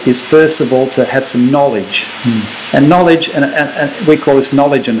health is first of all to have some knowledge. And knowledge, and we call this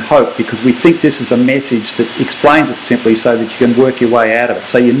knowledge and hope, because we think this is a message that explains it simply so that you can work your way out of it.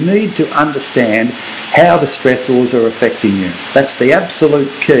 So you need to understand how the stressors are affecting you. That's the absolute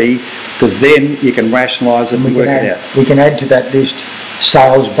key, because then you can rationalise it and work it out. We can add to that list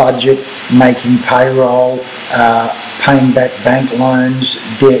sales budget, making payroll, paying back bank loans,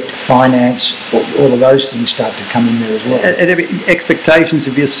 debt, finance, all of those things start to come in there as well. Expectations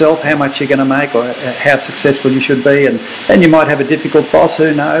of yourself, how much you're going to make or how successful you should be, and you might have a difficult boss,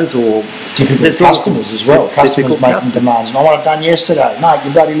 who knows, or difficult customers as well. Customers making demands, and I want it done yesterday. Mate,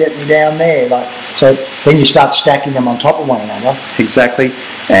 you bloody let me down there. So then you start stacking them on top of one another. Exactly.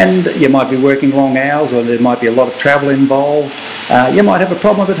 And you might be working long hours, or there might be a lot of travel involved. You might have a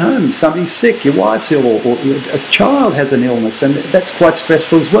problem at home. Somebody's sick, your wife's ill, or a child has an illness, and that's quite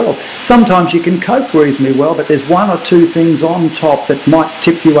stressful as well. Sometimes you can cope reasonably well, but there's one or two things on top that might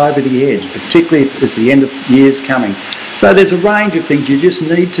tip you over the edge, particularly if it's the end of years coming. So there's a range of things you just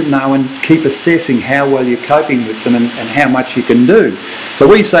need to know and keep assessing how well you're coping with them and how much you can do. So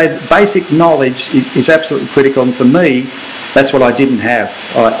we say that basic knowledge is absolutely critical, and for me, that's what I didn't have.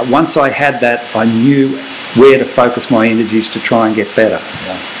 Once I had that, I knew where to focus my energies to try and get better.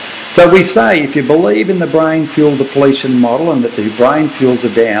 Yeah. So we say, if you believe in the brain fuel depletion model and that the brain fuels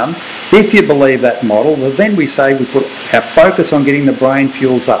are down, if you believe that model, well, then we say we put our focus on getting the brain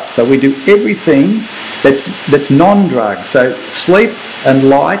fuels up. So we do everything that's non-drug. So sleep and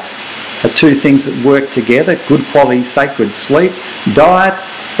light are two things that work together. Good quality, sacred sleep. Diet,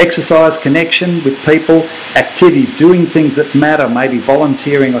 exercise, connection with people, activities, doing things that matter, maybe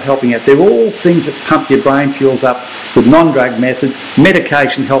volunteering or helping out. They're all things that pump your brain fuels up with non-drug methods.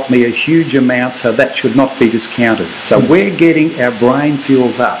 Medication helped me a huge amount, so that should not be discounted. So we're getting our brain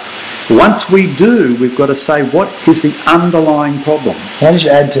fuels up. Once we do, we've got to say, what is the underlying problem? Can I just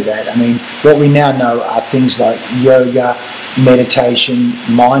add to that? I mean, what we now know are things like yoga, meditation,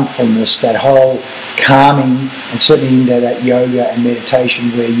 mindfulness, that whole calming, and certainly into that yoga and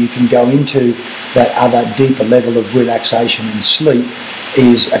meditation where you can go into that other deeper level of relaxation and sleep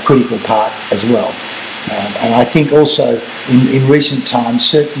is a critical part as well. And I think also in recent times,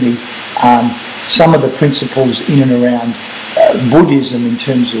 certainly some of the principles in and around Buddhism in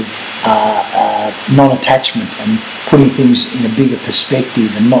terms of non-attachment and putting things in a bigger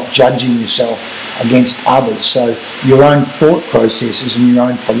perspective and not judging yourself against others. So your own thought processes and your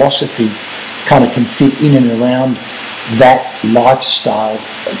own philosophy kind of can fit in and around that lifestyle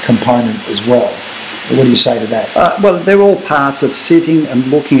component as well. What do you say to that? Well, they're all parts of sitting and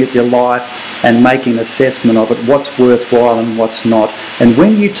looking at your life and making an assessment of it, what's worthwhile and what's not. And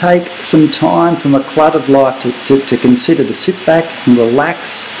when you take some time from a cluttered life to consider, to sit back and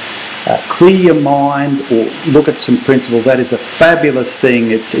relax, clear your mind or look at some principles, that is a fabulous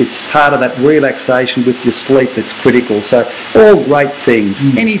thing. It's part of that relaxation with your sleep that's critical. So all great things.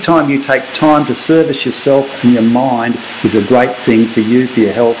 Anytime you take time to service yourself and your mind is a great thing for you, for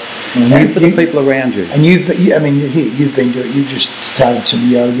your health, and for the people around you. And you've just started some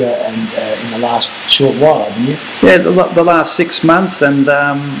yoga and in the last short while, haven't you? Yeah, the last 6 months, and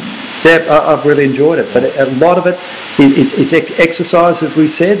I've really enjoyed it. But a lot of it is exercise, as we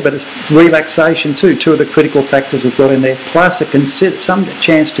said, but it's relaxation too. Two of the critical factors we've got in there. Plus, some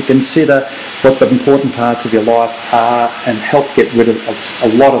chance to consider what the important parts of your life are and help get rid of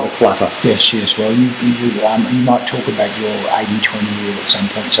a lot of the clutter. Yes. Well, you might talk about your 80-20 rule at some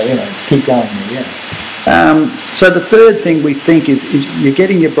point. So keep going there. Yeah. So the third thing we think is you're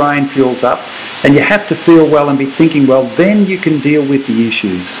getting your brain fuels up, and you have to feel well and be thinking well. Then you can deal with the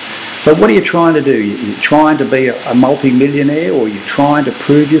issues. So what are you trying to do? You're trying to be a multi-millionaire, or you're trying to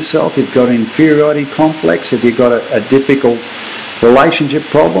prove yourself? You've got an inferiority complex? Have you got a difficult relationship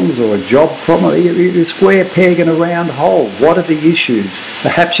problems or a job problem? You're a square peg in a round hole. What are the issues?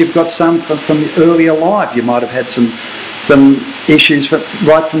 Perhaps you've got some from the earlier life. You might have had some issues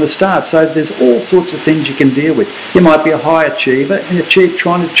right from the start. So there's all sorts of things you can deal with. You might be a high achiever and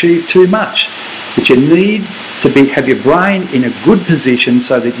trying to achieve too much. But you need to have your brain in a good position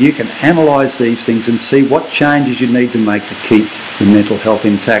so that you can analyse these things and see what changes you need to make to keep your mental health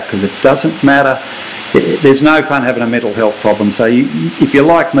intact, because it doesn't matter. There's no fun having a mental health problem. So if you're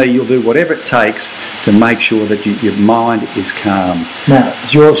like me, you'll do whatever it takes to make sure that your mind is calm. Now,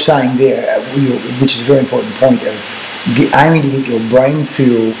 you're saying there, which is a very important point, of aiming to get your brain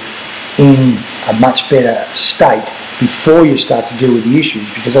fuel in a much better state before you start to deal with the issues,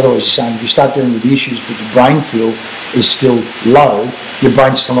 because otherwise you're saying if you start dealing with the issues but your brain fuel is still low, your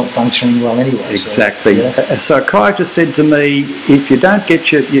brain's still not functioning well anyway. Exactly. So, yeah. A psychiatrist said to me, if you don't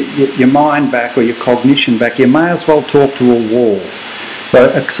get your mind back or your cognition back, you may as well talk to a wall. So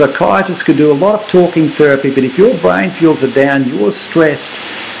a psychiatrist could do a lot of talking therapy, but if your brain fuels are down, you're stressed,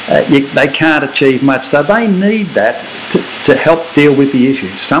 they can't achieve much. So they need that to help deal with the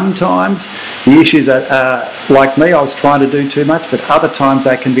issues. Sometimes the issues are like me, I was trying to do too much, but other times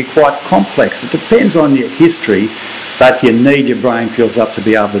they can be quite complex. It depends on your history, but you need your brain fuels up to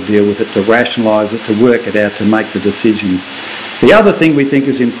be able to deal with it, to rationalise it, to work it out, to make the decisions. The other thing we think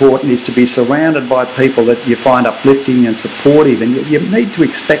is important is to be surrounded by people that you find uplifting and supportive, and you need to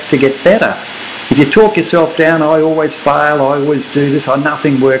expect to get better. If you talk yourself down, I always fail, I always do this,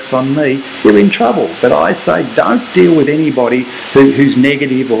 nothing works on me, you're in trouble. But I say don't deal with anybody who's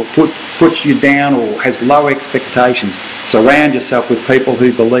negative or puts you down or has low expectations. Surround yourself with people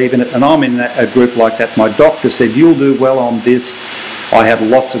who believe in it. And I'm in a group like that. My doctor said, you'll do well on this. I have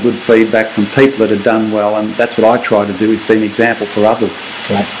lots of good feedback from people that have done well, and that's what I try to do, is be an example for others.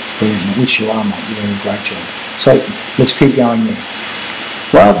 Great, brilliant. Which you are, mate. You're doing a great job. So let's keep going there.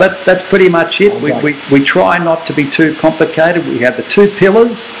 Well, that's pretty much it. We try not to be too complicated. We have the two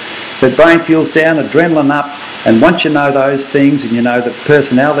pillars, the brain fuels down, adrenaline up, and once you know those things and you know the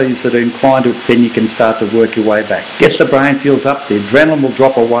personalities that are inclined to it, then you can start to work your way back. Get the brain fuels up, the adrenaline will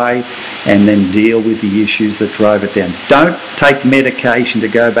drop away, and then deal with the issues that drove it down. Don't take medication to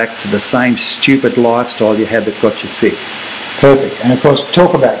go back to the same stupid lifestyle you had that got you sick. Perfect. And of course,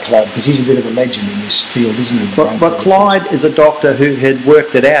 talk about Clyde, because he's a bit of a legend in this field, isn't he? But Clyde is a doctor who had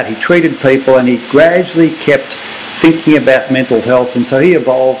worked it out. He treated people and he gradually kept thinking about mental health, and so he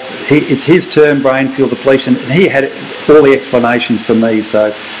evolved. It's his term, brain fuel depletion, and he had all the explanations for me.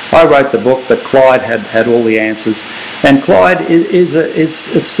 So I wrote the book, but Clyde had all the answers. And Clyde is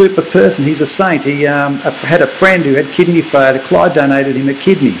a super person. He's a saint. He had a friend who had kidney failure. Clyde donated him a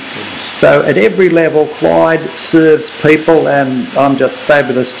kidney. So at every level, Clyde serves people, and I'm just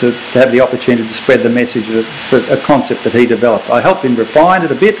fabulous to have the opportunity to spread the message of a concept that he developed. I helped him refine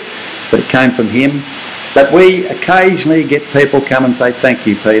it a bit, but it came from him. But we occasionally get people come and say, "Thank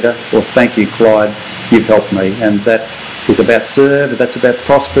you, Peter," or "Thank you, Clyde, you've helped me." And that is about serve, that's about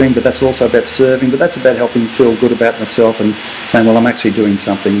prospering, but that's also about serving, but that's about helping feel good about myself and saying, well, I'm actually doing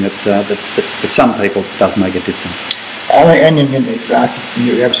something that for some people does make a difference. And I think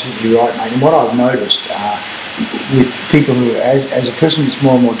you're absolutely right, mate. And what I've noticed with people who, as a person who's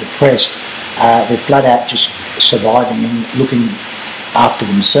more and more depressed, they're flat out just surviving and looking after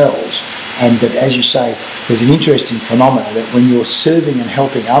themselves. And that, as you say, there's an interesting phenomenon that when you're serving and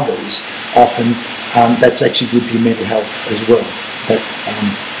helping others, often that's actually good for your mental health as well. That I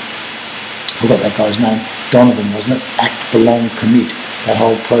forgot that guy's name, Donovan, wasn't it? Act, belong, commit. That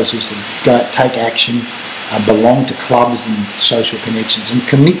whole process of go out, take action, belong to clubs and social connections, and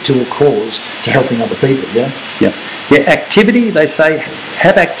commit to a cause to helping other people. Yeah. Activity. They say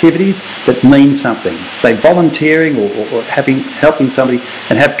have activities that mean something. Say volunteering or helping somebody,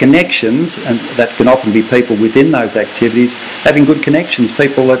 and have connections, and that can often be people within those activities. Having good connections,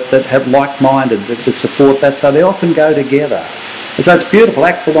 people that have like-minded, that support that. So they often go together. And so it's beautiful.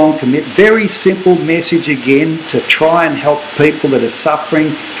 Act, belong, commit. Very simple message again to try and help people that are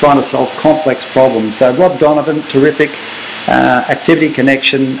suffering, trying to solve complex problems. So Rob Donovan, terrific. Activity,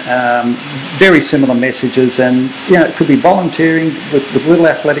 connection, very similar messages, and it could be volunteering with little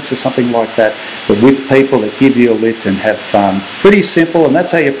athletics or something like that, but with people that give you a lift and have fun. Pretty simple, and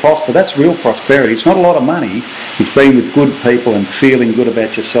that's how you prosper. That's real prosperity. It's not a lot of money. It's being with good people and feeling good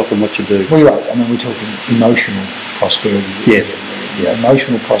about yourself and what you do. Well, right. I mean, we're talking emotional prosperity. Yes.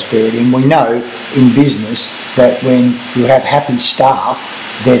 Emotional prosperity, and we know in business that when you have happy staff,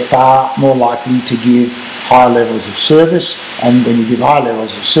 they're far more likely to give higher levels of service, and when you give high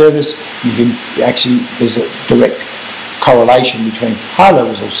levels of service, you can actually, there's a direct correlation between high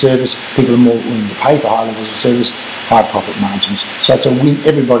levels of service, people are more willing to pay for high levels of service, high profit margins. So it's a win,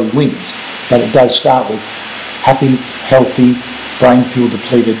 everybody wins, but it does start with happy, healthy, brain fuel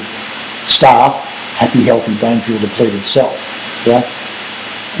depleted staff, happy, healthy, brain fuel depleted self.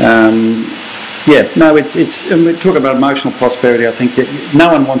 It's and we talk about emotional prosperity. I think that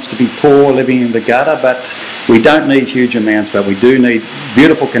no one wants to be poor, living in the gutter, but we don't need huge amounts, but we do need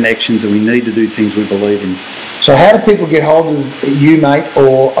beautiful connections, and we need to do things we believe in. So how do people get hold of you, mate,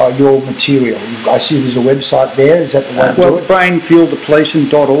 or your material? I see there's a website there. Is that the way to do it?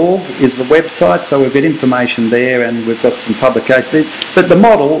 brainfueldepletion.org is the website, so we've got information there, and we've got some publications. But the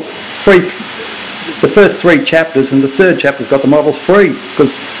model, the first 3 chapters, and the 3rd chapter's got the models free,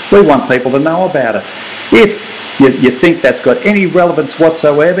 because we want people to know about it. If you think that's got any relevance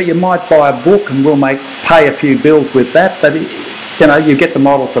whatsoever, you might buy a book and we'll pay a few bills with that, but you get the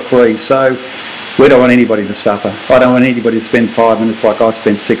model for free. So we don't want anybody to suffer. I don't want anybody to spend 5 minutes like I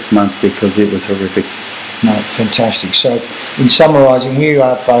spent 6 months, because it was horrific. No, fantastic. So in summarising, here you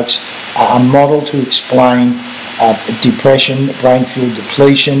are, folks, a model to explain depression, brain fuel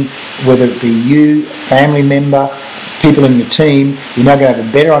depletion, whether it be you, family member, people in your team. You're now going to have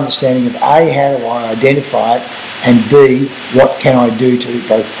a better understanding of A, how do I identify it, and B, what can I do to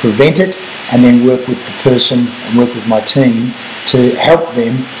both prevent it and then work with the person and work with my team to help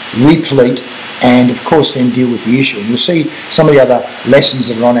them replete and, of course, then deal with the issue. And you'll see some of the other lessons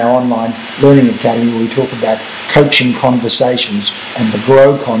that are on our online learning academy where we talk about coaching conversations and the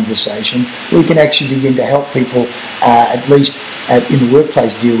grow conversation. We can actually begin to help people, at least in the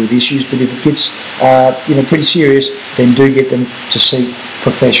workplace, deal with issues. But if it gets pretty serious, then do get them to seek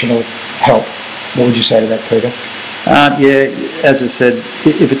professional help. What would you say to that, Peter? As I said,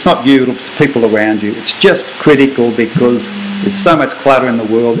 if it's not you, it's people around you. It's just critical because there's so much clutter in the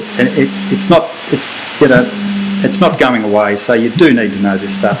world, and it's not going away. So you do need to know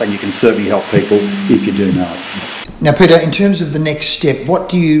this stuff, and you can certainly help people if you do know it. Now, Peter, in terms of the next step, what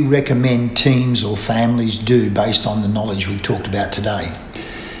do you recommend teams or families do based on the knowledge we've talked about today?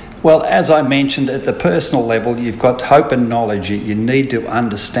 Well, as I mentioned, at the personal level, you've got hope and knowledge. You need to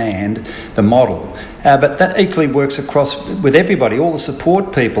understand the model. But that equally works across with everybody, all the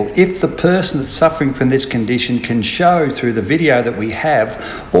support people. If the person that's suffering from this condition can show through the video that we have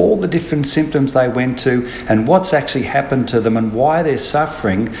all the different symptoms they went to and what's actually happened to them and why they're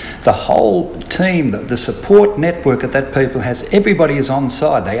suffering, the whole team, the support network that people has, everybody is on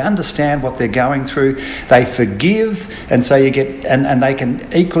side. They understand what they're going through. They forgive, and so you get, and they can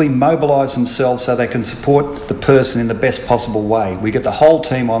equally mobilise themselves so they can support the person in the best possible way. We get the whole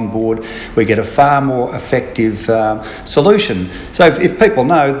team on board. We get a far more more effective solution. So if people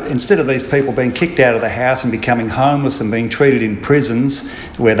know, instead of these people being kicked out of the house and becoming homeless and being treated in prisons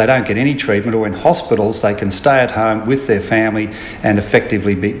where they don't get any treatment, or in hospitals, they can stay at home with their family and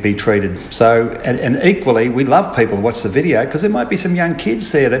effectively be treated. So, and equally, we love people to watch the video, because there might be some young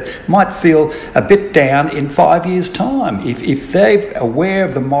kids there that might feel a bit down in 5 years' time. If they're aware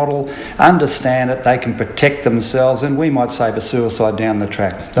of the model, understand it, they can protect themselves, and we might save a suicide down the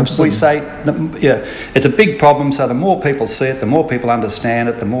track. Absolutely. We say, it's a big problem, so the more people see it, the more people understand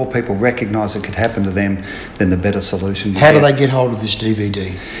it, the more people recognise it could happen to them, then the better solution. How do they get hold of this DVD?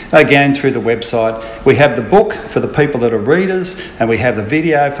 Again, through the website. We have the book for the people that are readers, and we have the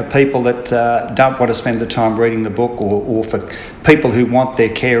video for people that don't want to spend the time reading the book, or for people who want their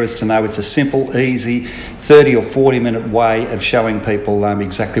carers to know it's a simple, easy 30 or 40 minute way of showing people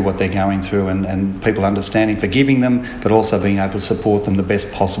exactly what they're going through, and people understanding, forgiving them, but also being able to support them the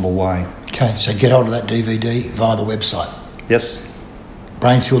best possible way. Okay, so get hold of that DVD via the website. Yes.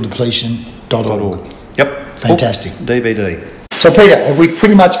 brainfueldepletion.org. Yep. Fantastic. Book, DVD. So Peter, have we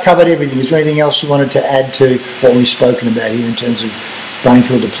pretty much covered everything? Is there anything else you wanted to add to what we've spoken about here in terms of brain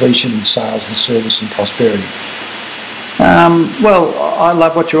fuel depletion and sales and service and prosperity? Well, I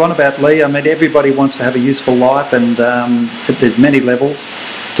love what you're on about, Leigh. I mean, everybody wants to have a useful life, and there's many levels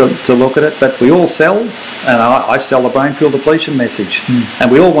to look at it, but we all sell, and I sell the brain fuel depletion message.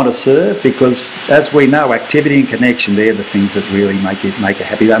 And we all want to serve, because as we know, activity and connection, they're the things that really make you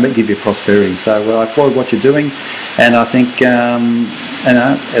happy. They give you prosperity. So I applaud what you're doing, and I think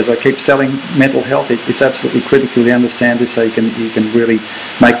as I keep selling mental health, it's absolutely critical to understand this, so you can really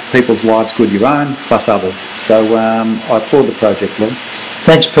make people's lives good, your own plus others. So I applaud the project, Leigh.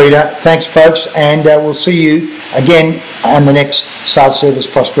 Thanks, Peter. Thanks, folks, and we'll see you again on the next Sales Service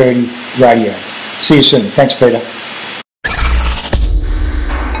Prosperity Radio. See you soon. Thanks, Peter.